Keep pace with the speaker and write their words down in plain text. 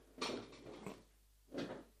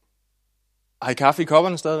Har I kaffe i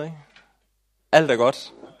kopperne stadigvæk? Alt er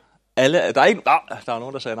godt. Der er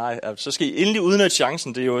nogen, der sagde nej. Så skal I endelig udnytte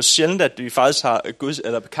chancen. Det er jo sjældent, at vi faktisk har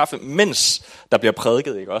kaffe, mens der bliver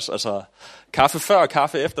prædiket, ikke også? Altså kaffe før og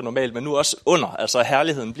kaffe efter normalt, men nu også under. Altså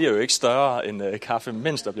herligheden bliver jo ikke større end kaffe,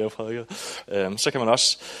 mens der bliver prædiket. Så kan man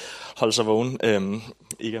også holde sig vågen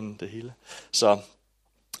igennem det hele. Så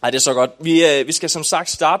det er så godt. Vi skal som sagt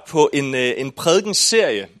starte på en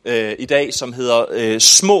prædikenserie i dag, som hedder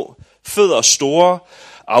Små fødder, store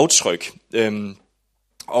aftryk.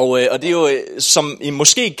 Og det er jo, som I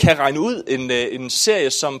måske kan regne ud, en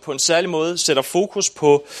serie, som på en særlig måde sætter fokus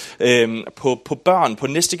på børn, på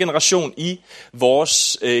næste generation i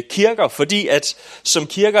vores kirker. Fordi at som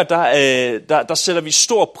kirker, der sætter vi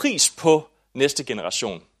stor pris på næste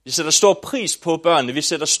generation. Vi sætter stor pris på børnene, vi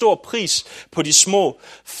sætter stor pris på de små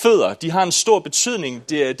fødder. De har en stor betydning,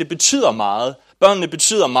 det betyder meget. Børnene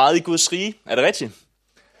betyder meget i Guds rige, er det rigtigt?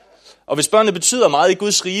 Og hvis børnene betyder meget i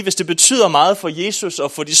Guds rige, hvis det betyder meget for Jesus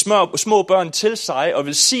og for de små børn til sig og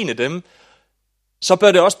velsigne dem, så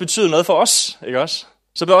bør det også betyde noget for os, ikke også?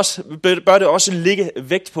 Så bør det også ligge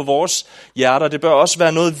vægt på vores hjerter. Det bør også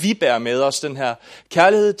være noget, vi bærer med os, den her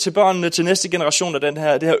kærlighed til børnene, til næste generation, og det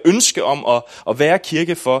her ønske om at være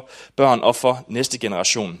kirke for børn og for næste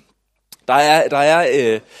generation. Der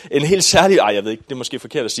er en helt særlig, jeg ved ikke, det er måske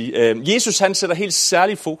forkert at sige. Jesus han sætter helt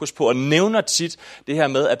særlig fokus på og nævner tit det her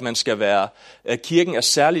med, at man skal være, kirken er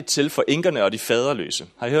særligt til for enkerne og de faderløse.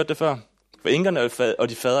 Har I hørt det før? For enkerne og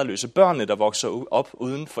de faderløse, børnene der vokser op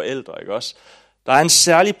uden forældre, ikke også? Der er en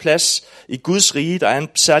særlig plads i Guds rige, der er en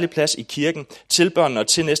særlig plads i kirken til børnene og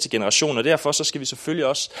til næste generation, og derfor så skal vi selvfølgelig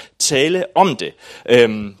også tale om det.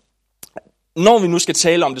 Når vi nu skal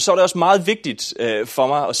tale om det, så er det også meget vigtigt for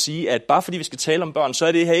mig at sige, at bare fordi vi skal tale om børn, så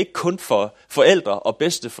er det her ikke kun for forældre og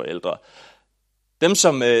bedsteforældre. Dem,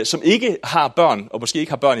 som ikke har børn, og måske ikke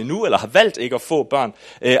har børn endnu, eller har valgt ikke at få børn,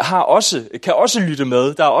 kan også lytte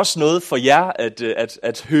med. Der er også noget for jer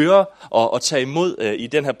at høre og tage imod i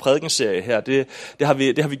den her prædikenserie her. Det har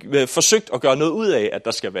vi forsøgt at gøre noget ud af, at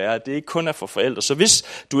der skal være. Det ikke kun er for forældre. Så hvis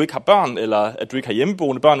du ikke har børn, eller at du ikke har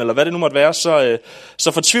hjemmeboende børn, eller hvad det nu måtte være,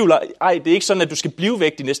 så fortvivler. Det er ikke sådan, at du skal blive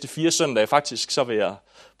væk de næste 4 søndage. Faktisk så vil jeg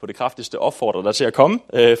på det kraftigste opfordre dig til at komme,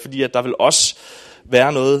 fordi at der vil også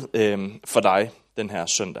være noget for dig den her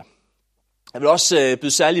søndag. Jeg vil også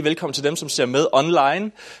byde særlig velkommen til dem, som ser med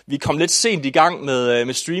online. Vi kom lidt sent i gang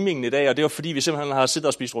med streamingen i dag, og det var fordi, vi simpelthen har siddet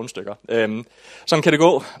og spist rundstykker. Sådan kan det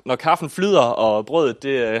gå. Når kaffen flyder, og brødet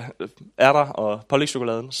det er der, og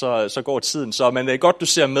pålægchokoladen, så går tiden. Men det er godt, du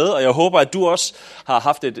ser med, og jeg håber, at du også har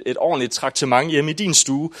haft et ordentligt traktement hjemme i din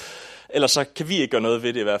stue. Ellers så kan vi ikke gøre noget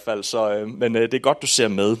ved det i hvert fald, men det er godt, du ser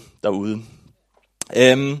med derude.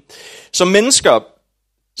 Som mennesker,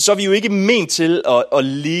 så er vi jo ikke ment til at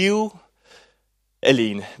leve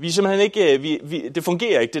alene. Vi er simpelthen ikke, det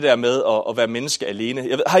fungerer ikke det der med at være menneske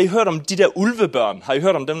alene. Har I hørt om de der ulvebørn? Har I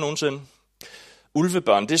hørt om dem nogensinde?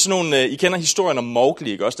 Ulvebørn, det er sådan nogle, I kender historien om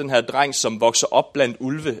Mowgli, ikke? Også den her dreng, som vokser op blandt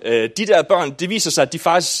ulve. De der børn, det viser sig,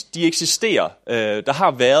 at de eksisterer. Der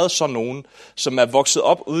har været sådan nogen, som er vokset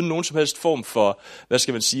op uden nogen som helst form for,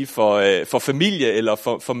 for familie eller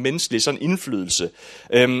for menneskelig sådan indflydelse.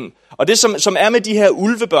 Og det som er med de her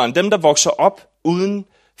ulvebørn, dem der vokser op uden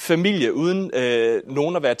familie, uden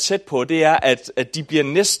nogen at være tæt på, det er, at de bliver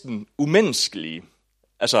næsten umenneskelige.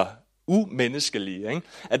 Altså umenneskelige. Ikke?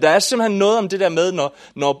 At der er simpelthen noget om det der med,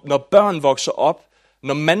 når børn vokser op,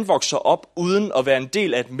 når man vokser op uden at være en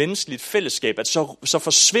del af et menneskeligt fællesskab, at så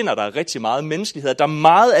forsvinder der rigtig meget menneskelighed. Der er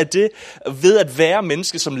meget af det ved at være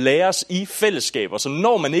menneske, som læres i fællesskaber. Så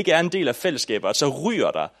når man ikke er en del af fællesskaber, så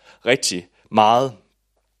ryger der rigtig meget.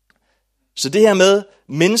 Så det her med,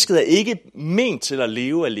 mennesket er ikke ment til at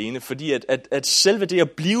leve alene, fordi at selve det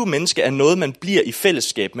at blive menneske er noget, man bliver i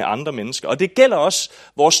fællesskab med andre mennesker. Og det gælder også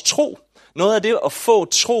vores tro. Noget af det at få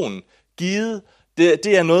troen givet, det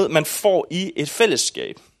er noget, man får i et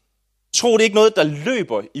fællesskab. Tro, det er ikke noget, der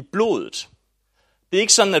løber i blodet. Det er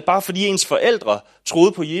ikke sådan, at bare fordi ens forældre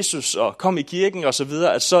troede på Jesus og kom i kirken og så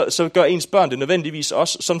videre, at så gør ens børn det nødvendigvis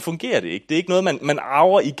også. Sådan fungerer det ikke. Det er ikke noget, man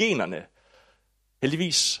arver i generne.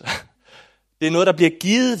 Heldigvis. Det er noget, der bliver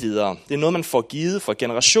givet videre. Det er noget, man får givet fra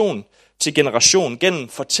generation til generation, gennem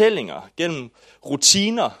fortællinger, gennem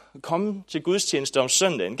rutiner, komme til gudstjeneste om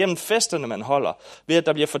søndagen, gennem festerne, man holder, ved at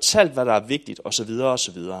der bliver fortalt, hvad der er vigtigt, osv.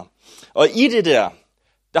 osv. Og i det der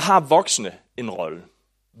har voksne en rolle.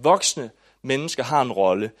 Voksne mennesker har en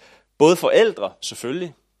rolle. Både forældre,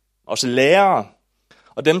 selvfølgelig, også lærere,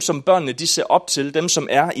 og dem, som børnene de ser op til, dem, som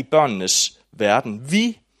er i børnenes verden.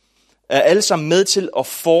 Vi er alle sammen med til at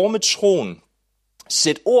forme troen,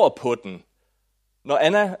 sætte ord på den, Når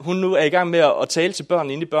Anna hun nu er i gang med at tale til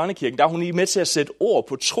børnene inde i børnekirken, der er hun lige med til at sætte ord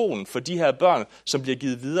på troen for de her børn, som bliver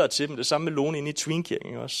givet videre til dem. Det samme med Lone inde i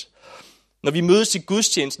Twinkirken også. Når vi mødes i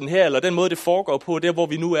gudstjenesten her, eller den måde det foregår på, der hvor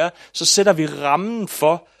vi nu er, så sætter vi rammen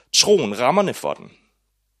for troen, rammerne for den.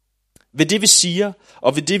 Ved det vi siger,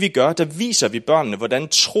 og ved det vi gør, der viser vi børnene, hvordan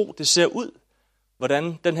tro det ser ud.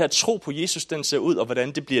 Hvordan den her tro på Jesus, den ser ud, og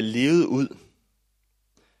hvordan det bliver levet ud.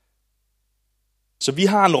 Så vi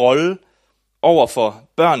har en rolle over for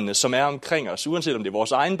børnene, som er omkring os, uanset om det er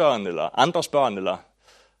vores egen børn, eller andres børn, eller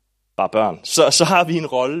bare børn. Så har vi en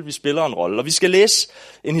rolle, vi spiller en rolle. Og vi skal læse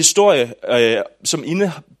en historie, som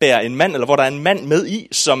indebærer en mand, eller hvor der er en mand med i,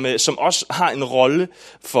 som også har en rolle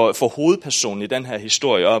for hovedpersonen i den her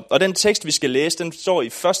historie. Og den tekst, vi skal læse, den står i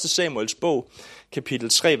 1. Samuels bog, kapitel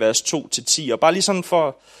 3, vers 2-10. Og bare lige sådan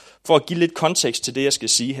for at give lidt kontekst til det, jeg skal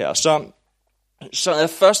sige her, så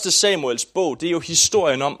er 1. Samuels bog, det er jo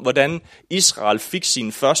historien om, hvordan Israel fik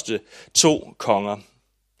sine første 2 konger.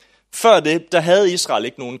 Før det, der havde Israel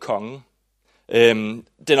ikke nogen konge.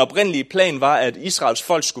 Den oprindelige plan var, at Israels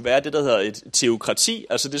folk skulle være det, der hedder et teokrati.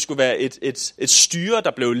 Altså det skulle være et styre,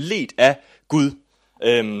 der blev ledt af Gud.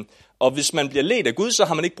 Og hvis man bliver ledt af Gud, så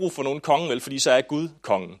har man ikke brug for nogen konge, vel, fordi så er Gud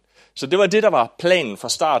kongen. Så det var det, der var planen fra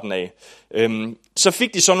starten af. Så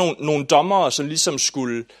fik de så nogle dommere, som ligesom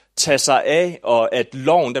skulle tage sig af, og at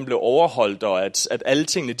loven den blev overholdt, og at alle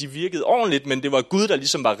tingene de virkede ordentligt, men det var Gud, der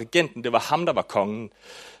ligesom var regenten, det var ham, der var kongen.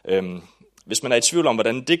 Hvis man er i tvivl om,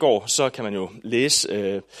 hvordan det går, så kan man jo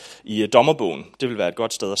læse i dommerbogen. Det vil være et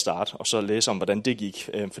godt sted at starte, og så læse om, hvordan det gik,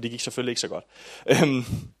 for det gik selvfølgelig ikke så godt.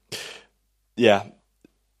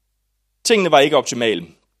 Tingene var ikke optimale.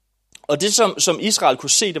 Og det, som Israel kunne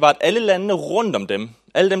se, det var, at alle landene rundt om dem,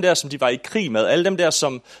 alle dem der, som de var i krig med, alle dem der,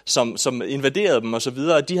 som invaderede dem osv.,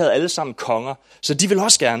 de havde alle sammen konger. Så de ville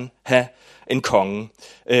også gerne have en konge.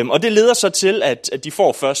 Og det leder så til, at de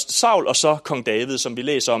får først Saul og så kong David, som vi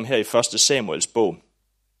læser om her i 1. Samuels bog.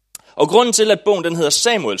 Og grunden til, at bogen den hedder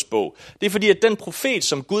Samuels bog, det er fordi, at den profet,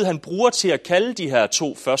 som Gud han bruger til at kalde de her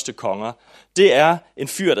 2 første konger, det er en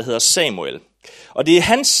fyr, der hedder Samuel. Og det er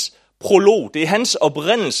hans prolog, det er hans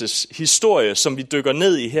oprindelseshistorie, som vi dykker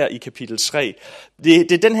ned i her i kapitel 3.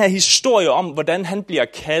 Det er den her historie om, hvordan han bliver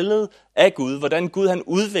kaldet af Gud, hvordan Gud han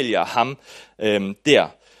udvælger ham der.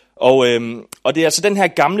 Og det er altså den her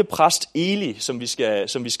gamle præst Eli,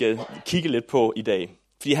 som vi skal kigge lidt på i dag.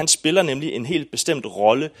 Fordi han spiller nemlig en helt bestemt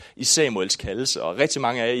rolle i Samuels kaldelse, og rigtig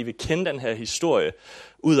mange af jer, I vil kende den her historie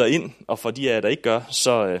ud og ind, og for de af jer, der ikke gør,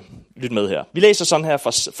 så lyt med her. Vi læser sådan her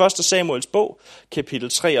fra 1. Samuels bog, kapitel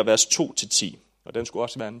 3, og vers 2-10, og den skulle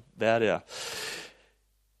også være der.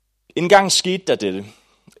 En gang skete der dette.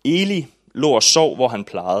 Eli lå og sov, hvor han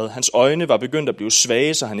plejede. Hans øjne var begyndt at blive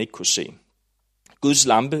svage, så han ikke kunne se. Guds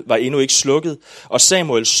lampe var endnu ikke slukket, og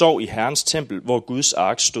Samuel sov i Herrens tempel, hvor Guds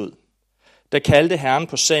ark stod. Der kaldte Herren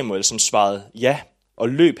på Samuel, som svarede ja, og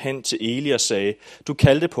løb hen til Eli og sagde, du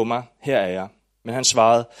kaldte på mig, her er jeg. Men han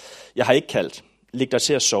svarede, jeg har ikke kaldt, læg dig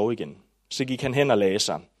til at sove igen. Så gik han hen og lagde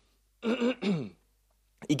sig.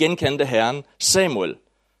 Igen kaldte Herren Samuel.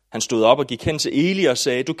 Han stod op og gik hen til Eli og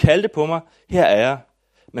sagde, du kaldte på mig, her er jeg.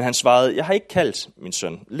 Men han svarede, jeg har ikke kaldt, min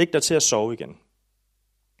søn, læg dig til at sove igen.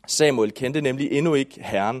 Samuel kendte nemlig endnu ikke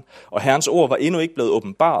Herren, og Herrens ord var endnu ikke blevet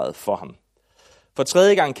åbenbaret for ham. For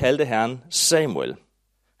 3. gang kaldte Herren Samuel.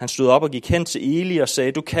 Han stod op og gik hen til Eli og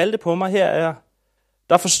sagde, du kaldte på mig, her er jeg.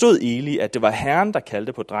 Der forstod Eli, at det var Herren, der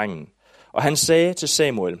kaldte på drengen. Og han sagde til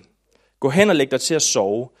Samuel, gå hen og læg dig til at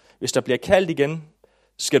sove. Hvis der bliver kaldt igen,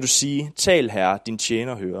 skal du sige, tal Herre, din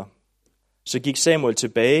tjener hører. Så gik Samuel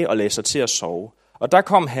tilbage og lagde sig til at sove. Og der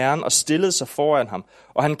kom Herren og stillede sig foran ham,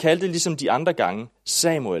 og han kaldte ligesom de andre gange,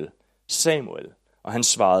 Samuel, Samuel. Og han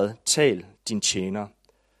svarede, tal, din tjener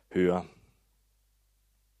hører.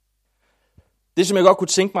 Det, som jeg godt kunne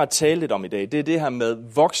tænke mig at tale lidt om i dag, det er det her med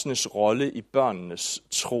voksnes rolle i børnenes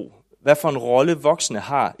tro. Hvad for en rolle voksne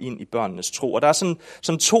har ind i børnenes tro. Og der er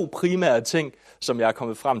sådan 2 primære ting, som jeg er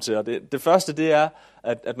kommet frem til. Og det første, det er,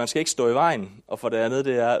 at man skal ikke stå i vejen. Og for det andet,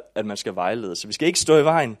 det er, at man skal vejlede. Så vi skal ikke stå i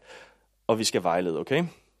vejen, og vi skal vejlede, okay?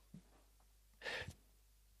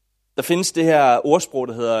 Der findes det her ordsprog,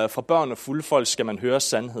 der hedder, fra børn og fulde folk skal man høre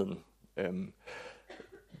sandheden.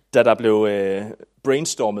 Da der blev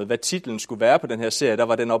brainstormet, hvad titlen skulle være på den her serie, der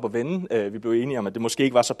var den op at vende. Vi blev enige om, at det måske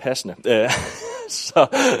ikke var så passende.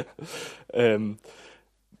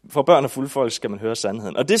 For børn og fulde folk skal man høre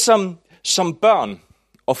sandheden. Og det, som børn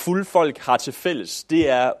og fulde folk har til fælles, det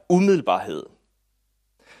er umiddelbarhed.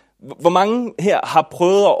 Hvor mange her har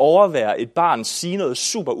prøvet at overvære et barn sige noget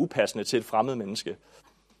super upassende til et fremmed menneske?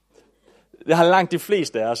 Det har langt de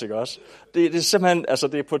fleste af os, ikke også? Det er simpelthen, altså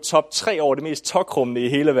det er på top 3 over det mest tokrummende i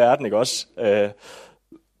hele verden, ikke også?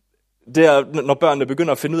 Det er, når børnene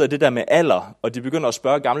begynder at finde ud af det der med alder, og de begynder at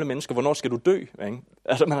spørge gamle mennesker, hvornår skal du dø? Ikke?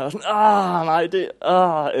 Altså man er sådan,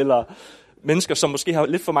 eller mennesker, som måske har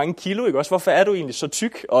lidt for mange kilo, ikke også? Hvorfor er du egentlig så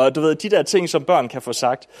tyk? Og du ved, de der ting, som børn kan få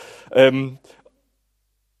sagt.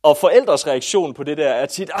 Og forældres reaktion på det der er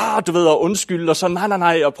tit, du ved, at undskylde, og så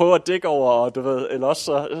nej, og prøve at dække over, og du ved, eller også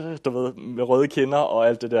så, du ved, med røde kinder og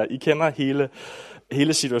alt det der. I kender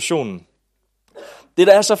hele situationen. Det,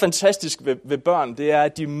 der er så fantastisk ved børn, det er,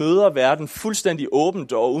 at de møder verden fuldstændig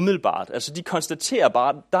åbent og umiddelbart. Altså, de konstaterer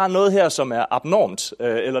bare, der er noget her, som er abnormt,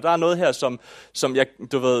 eller der er noget her, som jeg,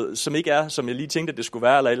 du ved, som ikke er, som jeg lige tænkte, det skulle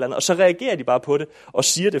være, eller et eller andet. Og så reagerer de bare på det, og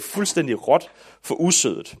siger det fuldstændig råt for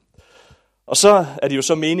usødet. Og så er det jo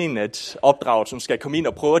så meningen, at opdragelsen skal komme ind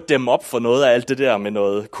og prøve at dæmme op for noget af alt det der med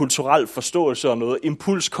noget kulturel forståelse og noget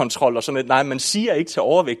impulskontrol og sådan noget. Nej, man siger ikke til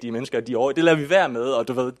overvægtige mennesker, at de er over. Det lader vi være med, og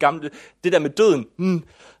du ved, det der med døden,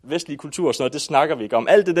 vestlige kultur og sådan noget, det snakker vi ikke om.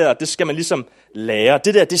 Alt det der, det skal man ligesom lære.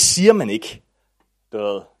 Det der, det siger man ikke. Du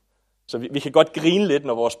ved. Så vi kan godt grine lidt,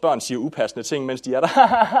 når vores børn siger upassende ting, mens de er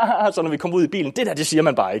der. Så når vi kommer ud i bilen, det der, det siger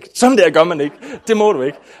man bare ikke. Sådan der gør man ikke. Det må du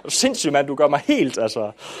ikke. Sindssygt, mand, du gør mig helt,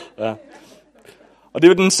 altså. Ja. Og det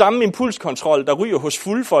er jo den samme impulskontrol, der ryger hos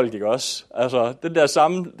fulde folk, ikke også? Altså, det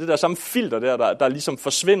der samme filter der ligesom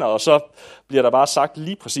forsvinder, og så bliver der bare sagt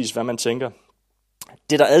lige præcis, hvad man tænker.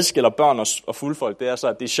 Det, der adskiller børn og fulde folk, det er så,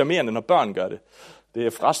 at det er charmerende, når børn gør det. Det er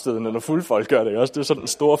frastødende, når fulde folk gør det, ikke også? Det er sådan en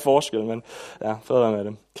stor forskel, men ja, fred med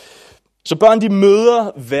det. Så børn, de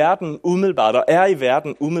møder verden umiddelbart, og er i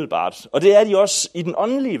verden umiddelbart. Og det er de også i den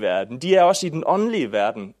åndelige verden. De er også i den åndelige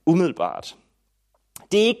verden umiddelbart.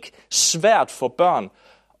 Det er ikke svært for børn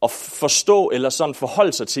at forstå eller sådan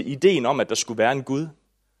forholde sig til ideen om, at der skulle være en Gud.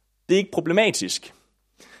 Det er ikke problematisk.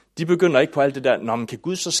 De begynder ikke på alt det der, men kan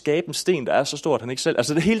Gud så skabe en sten, der er så stor, at han ikke selv...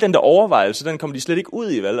 Altså det hele den der overvejelse, den kommer de slet ikke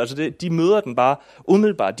ud i, vel? Altså de møder den bare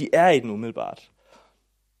umiddelbart. De er i den umiddelbart.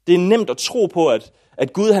 Det er nemt at tro på,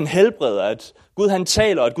 at Gud han helbreder, at Gud han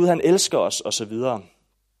taler, at Gud han elsker os, osv.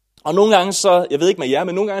 Og nogle gange så, jeg ved ikke med jer,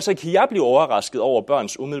 men nogle gange så kan jeg blive overrasket over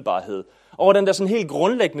børns umiddelbarhed. Over den der sådan helt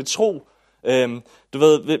grundlæggende tro. Du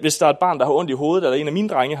ved, hvis der er et barn, der har ondt i hovedet, eller en af mine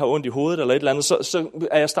drenge har ondt i hovedet, eller et eller andet, så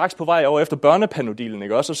er jeg straks på vej over efter børnepanodilen,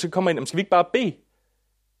 ikke også? Og så kommer jeg ind, skal vi ikke bare bede?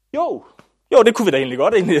 Jo, det kunne vi da egentlig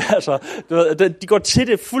godt, egentlig. Altså, du ved, de går til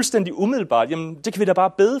det fuldstændig umiddelbart. Jamen, det kan vi da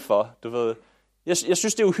bare bede for, du ved. Jeg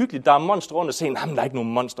synes, det er uhyggeligt. Der er monster rundt og siger, der er ikke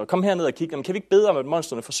nogen monster. Kom herned og kig. Jamen, kan vi ikke bede om, at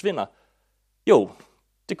monsterne forsvinder? Jo,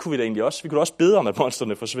 det kunne vi da egentlig også. Vi kunne da også bede om, at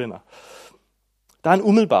monsterne forsvinder. Der er en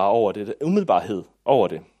umiddelbarhed over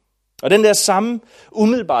det. Og den der samme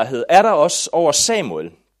umiddelbarhed er der også over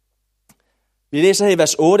Samuel. Vi læser her i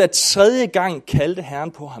vers 8, at 3. gang kaldte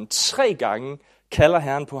Herren på ham. 3 gange kalder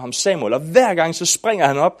Herren på ham Samuel. Og hver gang så springer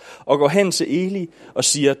han op og går hen til Eli og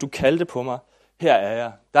siger, du kaldte på mig, her er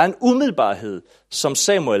jeg. Der er en umiddelbarhed, som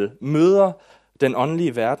Samuel møder den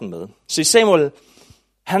åndelige verden med. Se, Samuel,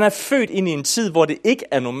 han er født ind i en tid, hvor det ikke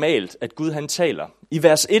er normalt, at Gud han taler. I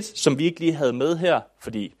vers 1, som vi ikke lige havde med her,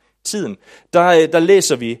 fordi tiden, der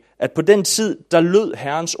læser vi, at på den tid, der lød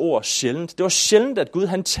Herrens ord sjældent. Det var sjældent, at Gud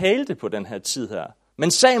han talte på den her tid her.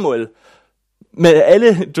 Men Samuel, med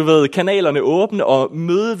alle, du ved, kanalerne åbne og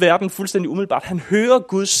møde verden fuldstændig umiddelbart, han hører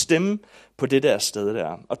Guds stemme på det der sted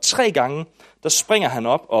der. Og 3 gange, der springer han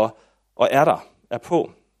op og er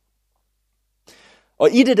på. Og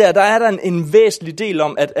i det der er der en væsentlig del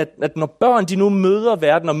om, at når børn de nu møder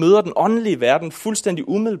verden og møder den åndelige verden fuldstændig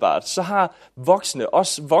umiddelbart, så har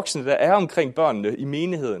voksne, der er omkring børnene i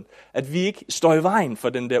menigheden, at vi ikke står i vejen for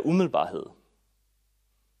den der umiddelbarhed.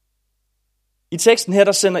 I teksten her,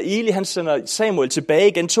 der sender Eli, han sender Samuel tilbage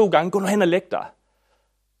igen 2 gange. Gå nu hen og læg dig.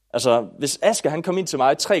 Altså, hvis Asger han kom ind til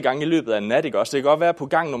mig 3 gange i løbet af en nat, ikke også? Det kan godt være på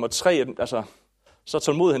gang nummer 3, altså... Så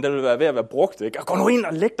tålmodigheden, den vil være ved at være brugt, ikke? Og gå nu ind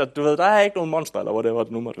og læg dig, du ved, der er ikke nogen monster, eller hvor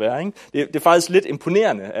det nu måtte være, ikke? Det er faktisk lidt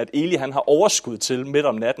imponerende, at Eli, han har overskud til midt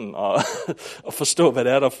om natten, og forstå, hvad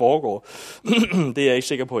det er, der foregår. Det er jeg ikke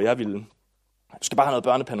sikker på, at jeg ville. Jeg skal bare have noget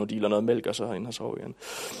børnepanodil og noget mælk, og så ind og sove igen.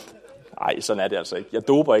 Nej, sådan er det altså ikke. Jeg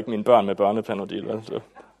doper ikke mine børn med børnepanodil, altså.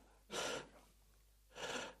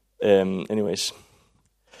 Anyways.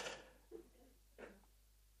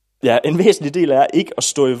 Ja, en væsentlig del er ikke at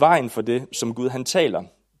stå i vejen for det, som Gud han taler.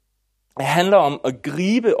 Det handler om at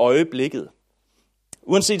gribe øjeblikket.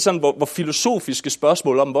 Uanset sådan, hvor filosofiske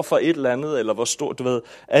spørgsmål om, hvorfor et eller andet, eller hvor stort, du ved,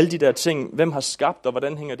 alle de der ting, hvem har skabt, og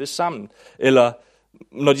hvordan hænger det sammen? Eller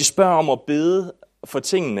når de spørger om at bede for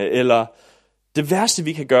tingene, eller det værste,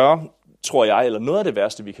 vi kan gøre, tror jeg, eller noget af det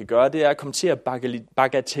værste, vi kan gøre, det er at komme til at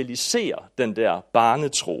bagatellisere den der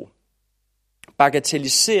barnetro.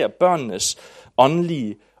 bagatellisere børnenes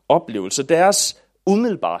åndelige oplevelser. Deres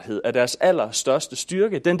umiddelbarhed er deres allerstørste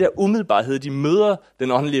styrke. Den der umiddelbarhed, de møder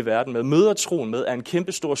den åndelige verden med, møder troen med, er en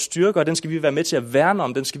kæmpe stor styrke, og den skal vi være med til at værne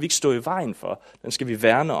om. Den skal vi ikke stå i vejen for. Den skal vi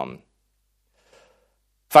værne om.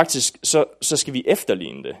 Faktisk så skal vi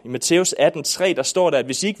efterligne det. I Matthæus 18:3, der står der, at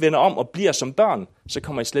hvis I ikke vender om og bliver som børn, så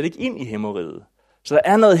kommer I slet ikke ind i himmeriget. Så der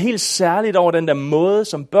er noget helt særligt over den der måde,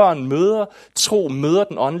 som børn møder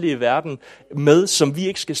den åndelige verden med, som vi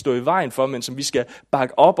ikke skal stå i vejen for, men som vi skal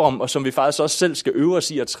bakke op om, og som vi faktisk også selv skal øve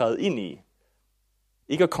os i at træde ind i.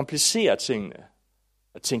 Ikke at komplicere tingene,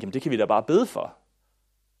 og tænke, jamen det kan vi da bare bede for.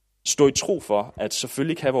 Stå i tro for, at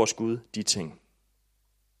selvfølgelig kan vores Gud de ting.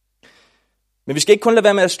 Men vi skal ikke kun lade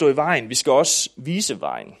være med at stå i vejen, vi skal også vise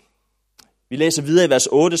vejen. Vi læser videre i vers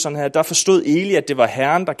 8 sådan her. Der forstod Eli, at det var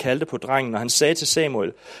Herren, der kaldte på drengen, og han sagde til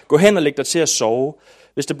Samuel, gå hen og læg dig til at sove.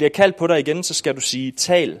 Hvis der bliver kaldt på dig igen, så skal du sige,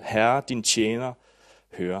 tal Herre, din tjener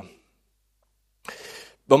hører.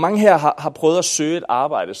 Hvor mange her har prøvet at søge et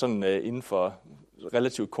arbejde sådan inden for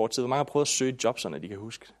relativt kort tid? Hvor mange har prøvet at søge et job, sådan at de kan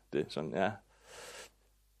huske det? Sådan, ja.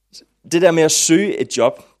 Det der med at søge et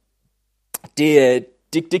job,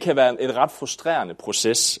 det kan være en ret frustrerende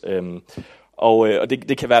proces. Og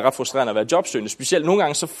det kan være ret frustrerende at være jobsøgende. Specielt nogle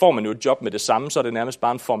gange, så får man jo et job med det samme, så er det nærmest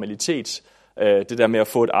bare en formalitet, det der med at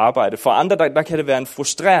få et arbejde. For andre, der kan det være en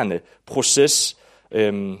frustrerende proces.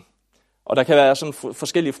 Og der kan være sådan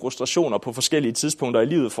forskellige frustrationer på forskellige tidspunkter i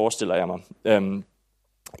livet, forestiller jeg mig.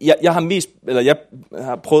 Jeg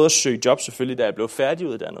har prøvet at søge job selvfølgelig, da jeg blev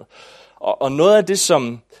færdiguddannet. Og noget af det,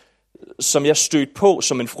 som jeg stødte på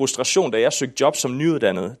som en frustration, da jeg søgte job som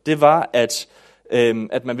nyuddannet, det var, at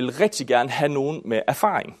man vil rigtig gerne have nogen med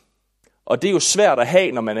erfaring. Og det er jo svært at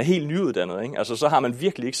have, når man er helt nyuddannet, ikke? Altså, så har man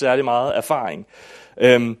virkelig ikke særlig meget erfaring.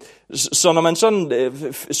 Så når man sådan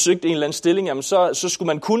søgte en eller anden stilling, jamen, så skulle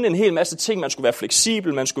man kunne en hel masse ting. Man skulle være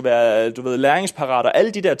fleksibel, man skulle være læringsparat, og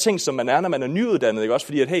alle de der ting, som man er, når man er nyuddannet. Ikke? Også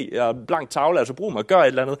fordi, at hey, jeg er blank tavle, altså brug mig at gøre et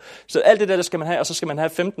eller andet. Så alt det der skal man have, og så skal man have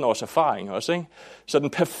 15 års erfaring også. Ikke? Så den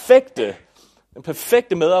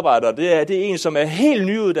perfekte medarbejder, det er en, som er helt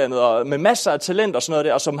nyuddannet og med masser af talent og sådan noget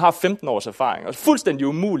der, og som har 15 års erfaring. Og fuldstændig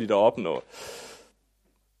umuligt at opnå.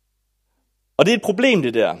 Og det er et problem,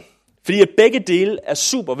 det der. Fordi at begge dele er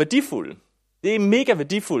super værdifulde. Det er mega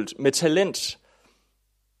værdifuldt med talent.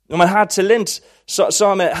 Når man har et talent,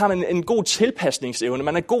 så har man en god tilpasningsevne.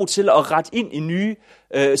 Man er god til at rette ind i nye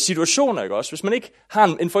situationer, ikke også? Hvis man ikke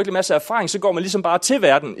har en frygtelig masse erfaring, så går man ligesom bare til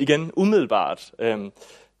verden igen umiddelbart.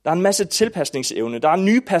 Der er en masse tilpasningsevne. Der er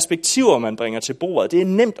nye perspektiver, man bringer til bordet. Det er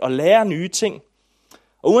nemt at lære nye ting.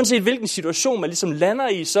 Og uanset hvilken situation man ligesom lander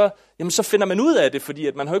i, så finder man ud af det, fordi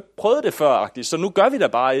at man har jo ikke prøvet det før, så nu gør vi da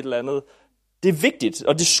bare et eller andet. Det er vigtigt,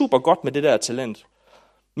 og det er super godt med det der talent.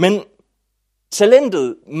 Men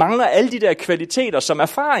talentet mangler alle de der kvaliteter, som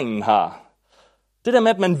erfaringen har. Det der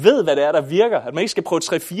med, at man ved, hvad det er, der virker. At man ikke skal prøve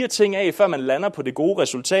 3-4 ting af, før man lander på det gode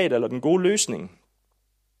resultat eller den gode løsning.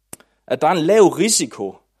 At der er en lav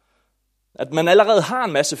risiko. At man allerede har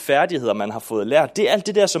en masse færdigheder, man har fået lært. Det er alt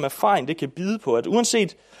det der, som erfaring det kan bide på. At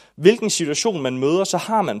uanset hvilken situation man møder, så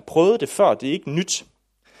har man prøvet det før. Det er ikke nyt.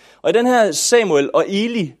 Og i den her Samuel og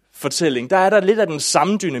Eli-fortælling, der er der lidt af den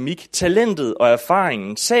samme dynamik. Talentet og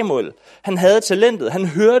erfaringen. Samuel, han havde talentet. Han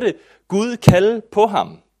hørte Gud kalde på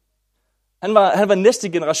ham. Han var næste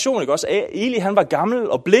generation, ikke også? Eli, han var gammel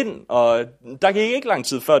og blind, og der gik ikke lang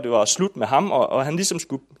tid før, det var slut med ham, og han ligesom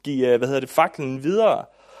skulle give, faklen videre.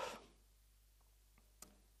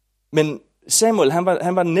 Men Samuel,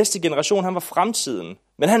 han var den næste generation, han var fremtiden.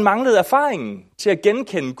 Men han manglede erfaringen til at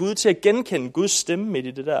genkende Gud, til at genkende Guds stemme midt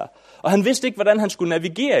i det der. Og han vidste ikke, hvordan han skulle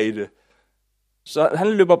navigere i det. Så han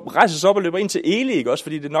rejser sig op og løber ind til Eli, ikke også?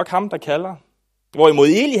 Fordi det er nok ham, der kalder. Hvorimod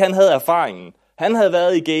Eli, han havde erfaringen. Han havde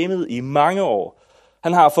været i gamet i mange år.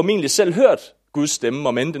 Han har formentlig selv hørt Guds stemme,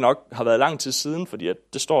 om end det nok har været lang tid siden, fordi at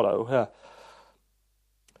det står der jo her.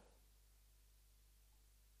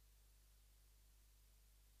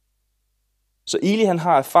 Så Eli, han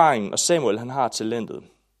har erfaringen, og Samuel, han har talentet.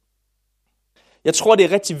 Jeg tror, det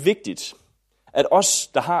er rigtig vigtigt, at os,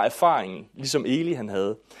 der har erfaringen, ligesom Eli han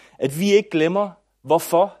havde, at vi ikke glemmer,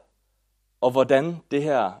 hvorfor og hvordan det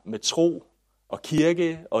her med tro og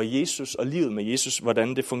kirke og Jesus og livet med Jesus,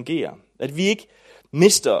 hvordan det fungerer. At vi ikke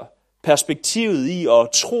mister perspektivet i og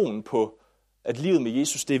troen på, at livet med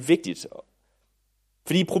Jesus, det er vigtigt.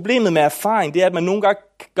 Fordi problemet med erfaring, det er, at man nogle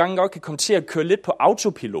gange godt kan komme til at køre lidt på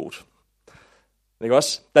autopilot. Ikke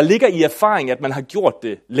også? Der ligger i erfaring, at man har gjort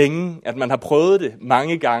det længe, at man har prøvet det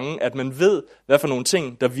mange gange, at man ved, hvad for nogle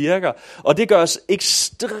ting, der virker. Og det gør os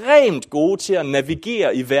ekstremt gode til at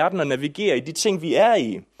navigere i verden og navigere i de ting, vi er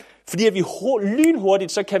i. Fordi at vi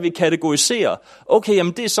lynhurtigt, så kan vi kategorisere. Okay,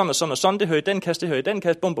 jamen det er sådan og sådan og sådan, det hører i den kasse, det hører i den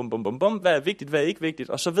kasse, bum, bum, bum, bum, bum. Hvad er vigtigt, hvad er ikke vigtigt?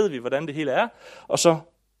 Og så ved vi, hvordan det hele er. Og så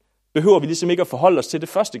behøver vi ligesom ikke at forholde os til det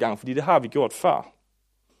første gang, fordi det har vi gjort før.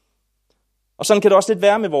 Og sådan kan det også lidt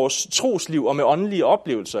være med vores trosliv og med åndelige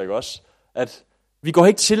oplevelser, ikke også? At vi går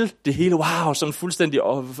ikke til det hele, wow, sådan fuldstændig,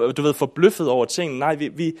 forbløffet over tingene. Nej,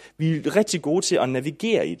 vi er rigtig gode til at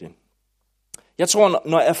navigere i det. Jeg tror,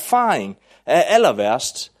 når erfaring er aller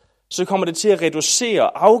værst, så kommer det til at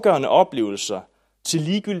reducere afgørende oplevelser til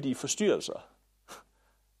ligegyldige forstyrrelser.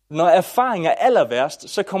 Når erfaring er aller værst,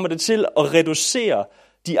 så kommer det til at reducere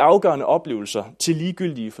de afgørende oplevelser til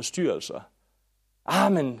ligegyldige forstyrrelser.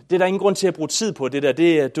 Men det er der ingen grund til at bruge tid på, det der.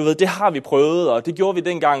 Det har vi prøvet, og det gjorde vi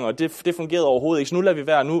dengang, og det fungerede overhovedet ikke. Så nu lader vi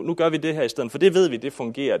være, nu gør vi det her i stedet, for det ved vi, det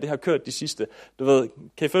fungerer. Det har kørt de sidste,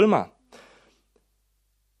 kan I følge mig?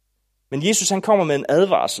 Men Jesus, han kommer med en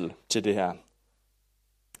advarsel til det her.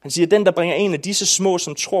 Han siger, den der bringer en af disse små,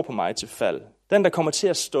 som tror på mig, til fald, den der kommer til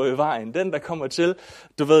at stå i vejen, den der kommer til,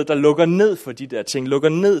 der lukker ned for de der ting, lukker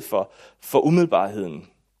ned for umiddelbarheden,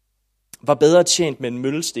 var bedre tjent med en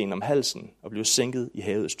møllesten om halsen og blev sænket i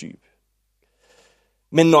havets dyb.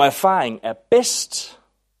 Men når erfaring er bedst,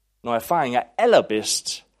 når erfaring er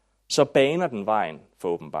allerbedst, så baner den vejen for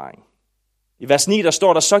åbenbaring. I vers 9, der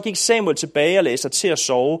står der, så gik Samuel tilbage og lagde sig til at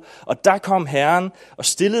sove, og der kom Herren og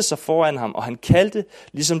stillede sig foran ham, og han kaldte,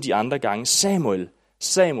 ligesom de andre gange, Samuel,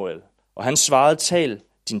 Samuel. Og han svarede, tal,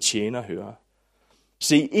 din tjener hører.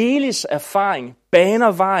 Se, Elis erfaring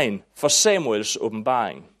baner vejen for Samuels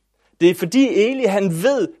åbenbaring. Det er fordi Eli, han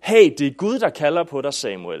ved, hey, det er Gud, der kalder på dig,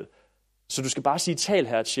 Samuel. Så du skal bare sige, tal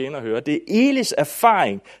her, tjener høre. Det er Elis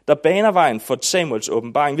erfaring, der baner vejen for Samuels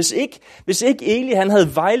åbenbaring. Hvis ikke Eli, han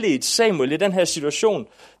havde vejledt Samuel i den her situation,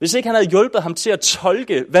 hvis ikke han havde hjulpet ham til at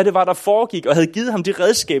tolke, hvad det var, der foregik, og havde givet ham det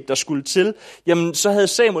redskab, der skulle til, jamen så havde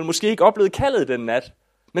Samuel måske ikke oplevet kaldet den nat.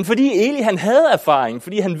 Men fordi Eli, han havde erfaring,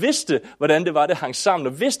 fordi han vidste, hvordan det var, det hang sammen,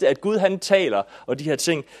 og vidste, at Gud, han taler, og de her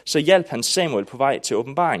ting, så hjalp han Samuel på vej til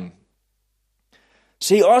åbenbaringen.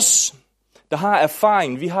 Se os, der har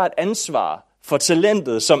erfaring, vi har et ansvar for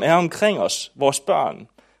talentet, som er omkring os, vores børn.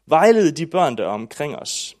 Vejlede de børn, der er omkring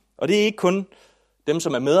os. Og det er ikke kun dem,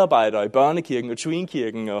 som er medarbejdere i børnekirken og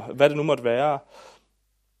twinkirken og hvad det nu måtte være.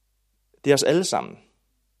 Det er os alle sammen.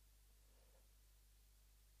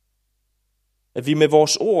 At vi med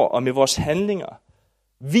vores ord og med vores handlinger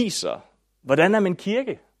viser, hvordan er man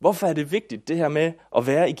kirke? Hvorfor er det vigtigt, det her med at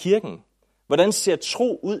være i kirken? Hvordan ser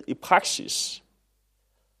tro ud i praksis?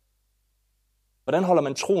 Hvordan holder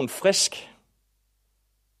man troen frisk?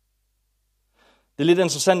 Det er lidt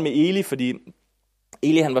interessant med Eli, fordi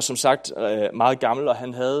Eli, han var som sagt meget gammel, og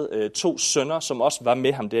han havde 2 sønner, som også var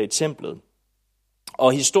med ham der i templet.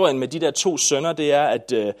 Og historien med de der 2 sønner, det er,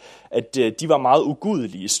 at de var meget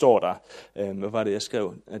ugudelige, står der. Hvad var det, jeg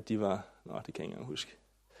skrev? At de var... det kan jeg ikke engang huske.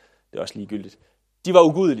 Det er også ligegyldigt. De var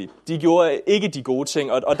ugudelige. De gjorde ikke de gode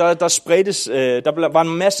ting. Og der spredtes, der var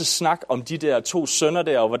en masse snak om de der 2 sønner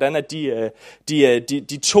der, og hvordan at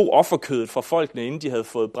de tog offerkødet fra folkene, inden de havde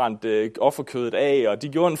fået brændt offerkødet af. Og de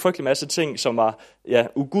gjorde en frygtelig masse ting, som var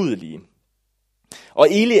ugudelige. Og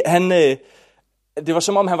Eli, det var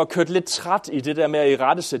som om, han var kørt lidt træt i det der med at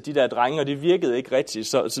irettesætte de der drenge, og det virkede ikke rigtigt.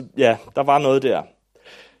 Så der var noget der.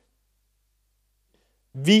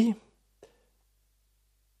 Vi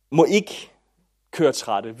må ikke køre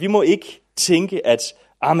trætte. Vi må ikke tænke, at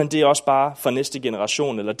men det er også bare for næste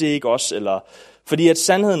generation, eller det er ikke os. Fordi at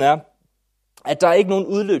sandheden er, at der er ikke nogen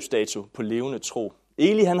udløbsdato på levende tro.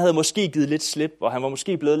 Eli, han havde måske givet lidt slip, og han var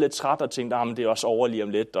måske blevet lidt træt og tænkte, det er også over lige om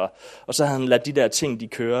lidt. Og så havde han ladt de der ting, de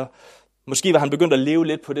køre. Måske var han begyndt at leve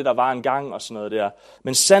lidt på det, der var engang og sådan noget der.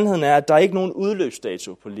 Men sandheden er, at der er ikke nogen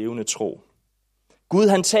udløbsdato på levende tro. Gud,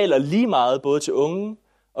 han taler lige meget både til unge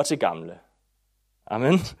og til gamle.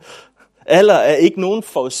 Amen. Alder er ikke nogen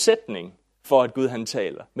forudsætning for, at Gud han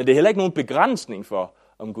taler. Men det er heller ikke nogen begrænsning for,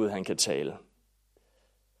 om Gud han kan tale.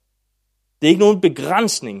 Det er ikke nogen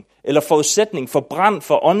begrænsning eller forudsætning for brand,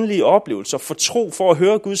 for åndelige oplevelser, for tro, for at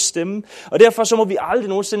høre Guds stemme. Og derfor så må vi aldrig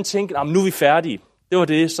nogensinde tænke, nu er vi færdige. Det var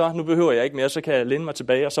det, så nu behøver jeg ikke mere, så kan jeg læne mig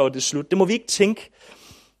tilbage, og så er det slut. Det må vi ikke tænke.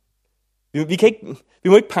 Vi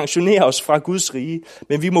må ikke pensionere os fra Guds rige,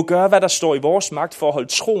 men vi må gøre, hvad der står i vores magt for at holde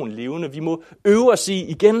troen levende. Vi må øve os i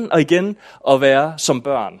igen og igen at være som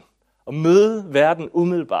børn. Og møde verden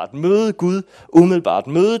umiddelbart. Møde Gud umiddelbart.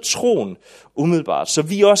 Møde troen umiddelbart. Så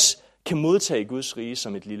vi også kan modtage Guds rige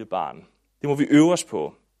som et lille barn. Det må vi øve os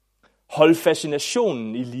på. Hold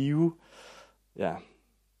fascinationen i live. Ja.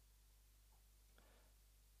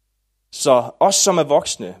 Så os som er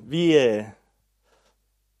voksne,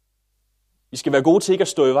 Vi skal være gode til ikke at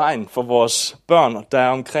stå i vejen for vores børn, der er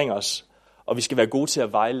omkring os. Og vi skal være gode til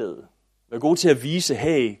at vejlede. Være gode til at vise,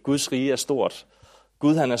 hey, Guds rige er stort.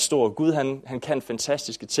 Gud han er stor. Gud han kan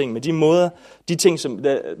fantastiske ting. Men de måder, de ting, som,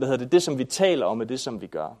 det som vi taler om, er det som vi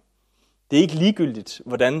gør. Det er ikke ligegyldigt,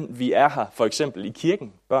 hvordan vi er her, for eksempel i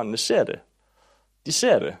kirken. Børnene ser det. De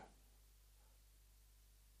ser det.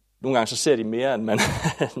 Nogle gange så ser de mere, end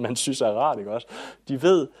man synes er rart, ikke også? De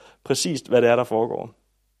ved præcis, hvad det er, der foregår.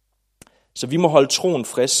 Så vi må holde troen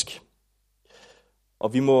frisk,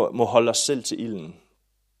 og vi må holde os selv til ilden.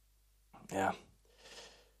 Ja.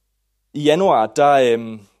 I januar,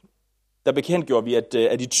 der bekendtgjorde vi,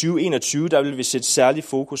 at i 2021, der vil vi sætte særlig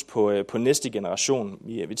fokus på næste generation.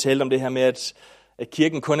 Vi talte om det her med, at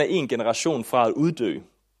kirken kun er en generation fra at uddø.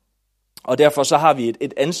 Og derfor så har vi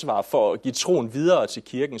et ansvar for at give troen videre til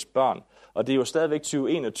kirkens børn. Og det er jo stadigvæk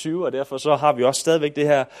 2021, og derfor så har vi også stadigvæk det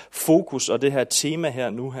her fokus og det her tema her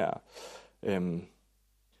nu her.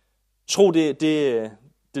 Tro, det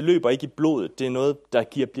løber ikke i blodet. Det er noget, der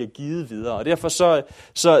bliver givet videre. Og derfor så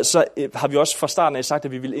har vi også fra starten af sagt,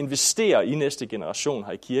 at vi vil investere i næste generation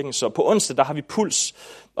her i kirken. Så på onsdag, der har vi puls.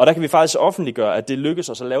 Og der kan vi faktisk offentliggøre, at det lykkes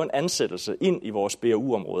os at lave en ansættelse ind i vores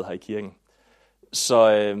BRU-område her i kirken.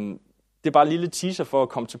 Så det er bare en lille teaser for at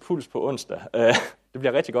komme til puls på onsdag. Det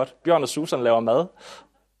bliver rigtig godt. Bjørn og Susan laver mad.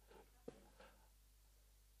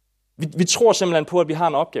 Vi tror simpelthen på, at vi har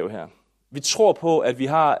en opgave her. Vi tror på, at vi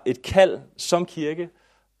har et kald som kirke,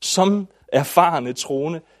 som erfarne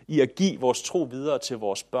troende, i at give vores tro videre til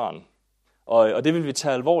vores børn. Og det vil vi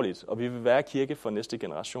tage alvorligt, og vi vil være kirke for næste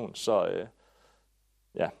generation. Så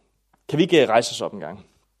ja, kan vi ikke rejse os op en gang?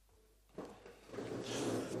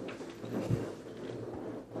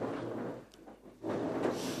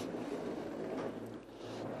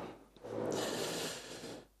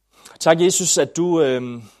 Tak, Jesus, at du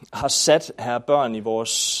har sat her børn i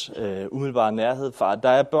vores umiddelbare nærhed, far. Der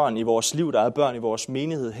er børn i vores liv, der er børn i vores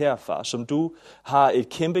menighed her, far, som du har et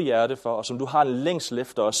kæmpe hjerte for, og som du har en længsel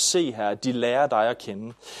efter at se her, at de lærer dig at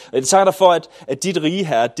kende. Og jeg takker dig for, at dit rige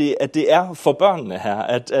her, at det er for børnene her,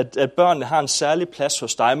 at børnene har en særlig plads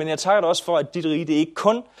hos dig, men jeg takker dig også for, at dit rige, det ikke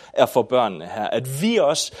kun er for børnene her, at vi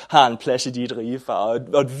også har en plads i dit rige, far,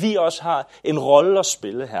 og at vi også har en rolle at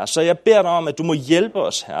spille her. Så jeg beder dig om, at du må hjælpe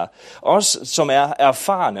os her, os som er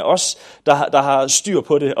erfarne, os der har styr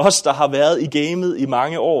på det, os der har været i gamet i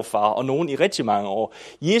mange år, far, og nogen i rigtig mange år.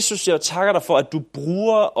 Jesus, jeg takker dig for, at du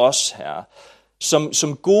bruger os her,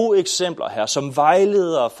 som gode eksempler her, som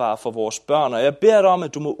vejledere, far, for vores børn. Og jeg beder dig om,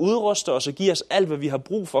 at du må udruste os og give os alt, hvad vi har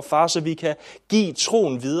brug for, far, så vi kan give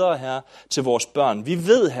troen videre her til vores børn. Vi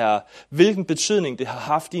ved her, hvilken betydning det har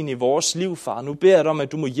haft i vores liv, far. Nu beder jeg dig om,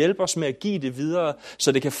 at du må hjælpe os med at give det videre,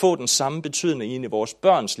 så det kan få den samme betydning i vores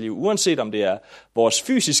børns liv, uanset om det er vores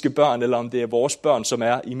fysiske børn, eller om det er vores børn, som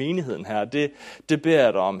er i menigheden her. Det beder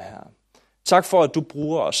jeg dig om her. Tak for, at du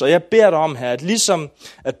bruger os. Og jeg beder dig om her, at ligesom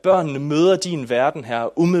at børnene møder din verden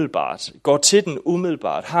her umiddelbart, går til den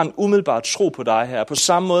umiddelbart, har en umiddelbart tro på dig her, på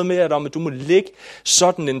samme måde med at du må lægge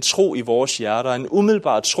sådan en tro i vores hjerter, en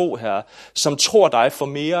umiddelbar tro her, som tror dig for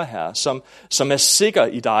mere her, som er sikker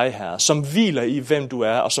i dig her, som hviler i, hvem du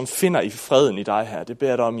er, og som finder i freden i dig her. Det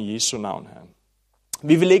beder jeg dig om i Jesu navn her.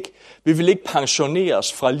 Vi vil ikke pensionere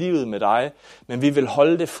os fra livet med dig, men vi vil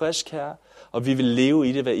holde det frisk her, og vi vil leve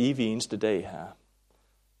i det hver evig eneste dag her.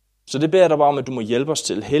 Så det beder jeg dig bare om, at du må hjælpe os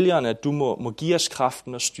til. Helligerne, at du må give os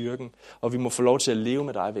kraften og styrken, og vi må få lov til at leve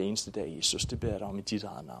med dig hver eneste dag, Jesus. Det beder jeg dig om i dit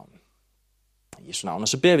eget navn. I Jesu navn. Og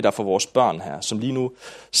så beder vi dig for vores børn her, som lige nu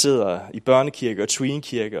sidder i børnekirke og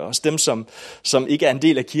tweenkirke, og også dem, som ikke er en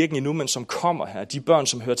del af kirken endnu, men som kommer her. De børn,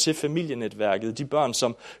 som hører til familienetværket, de børn,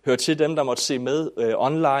 som hører til dem, der måtte se med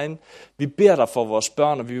online. Vi beder dig for vores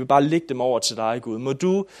børn, og vi vil bare lægge dem over til dig, Gud. Må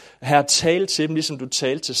du her tale til dem, ligesom du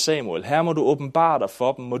talte til Samuel. Her må du åbenbare dig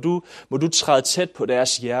for dem. Må du træde tæt på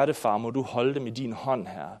deres hjerte, far. Må du holde dem i din hånd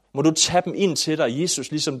her. Må du tage dem ind til dig,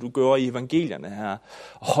 Jesus, ligesom du gør i evangelierne her.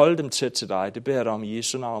 Og holde dem tæt til dig. Det beder jeg dig om i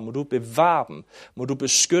Jesu navn. Må du bevare dem. Må du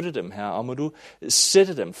beskytte dem her. Og må du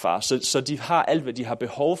sætte dem, far, så de har alt, hvad de har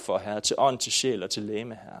behov for her, til ånd, til sjæl og til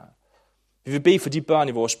legeme her. Vi vil bede for de børn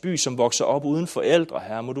i vores by, som vokser op uden forældre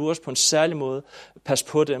her. Må du også på en særlig måde passe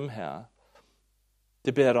på dem her.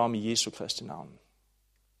 Det beder jeg dig om i Jesu Kristi navn.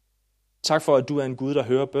 Tak for, at du er en Gud, der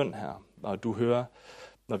hører bøn her, og at du hører,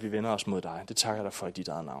 når vi vender os mod dig. Det takker jeg dig for i dit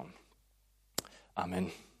eget navn.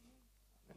 Amen.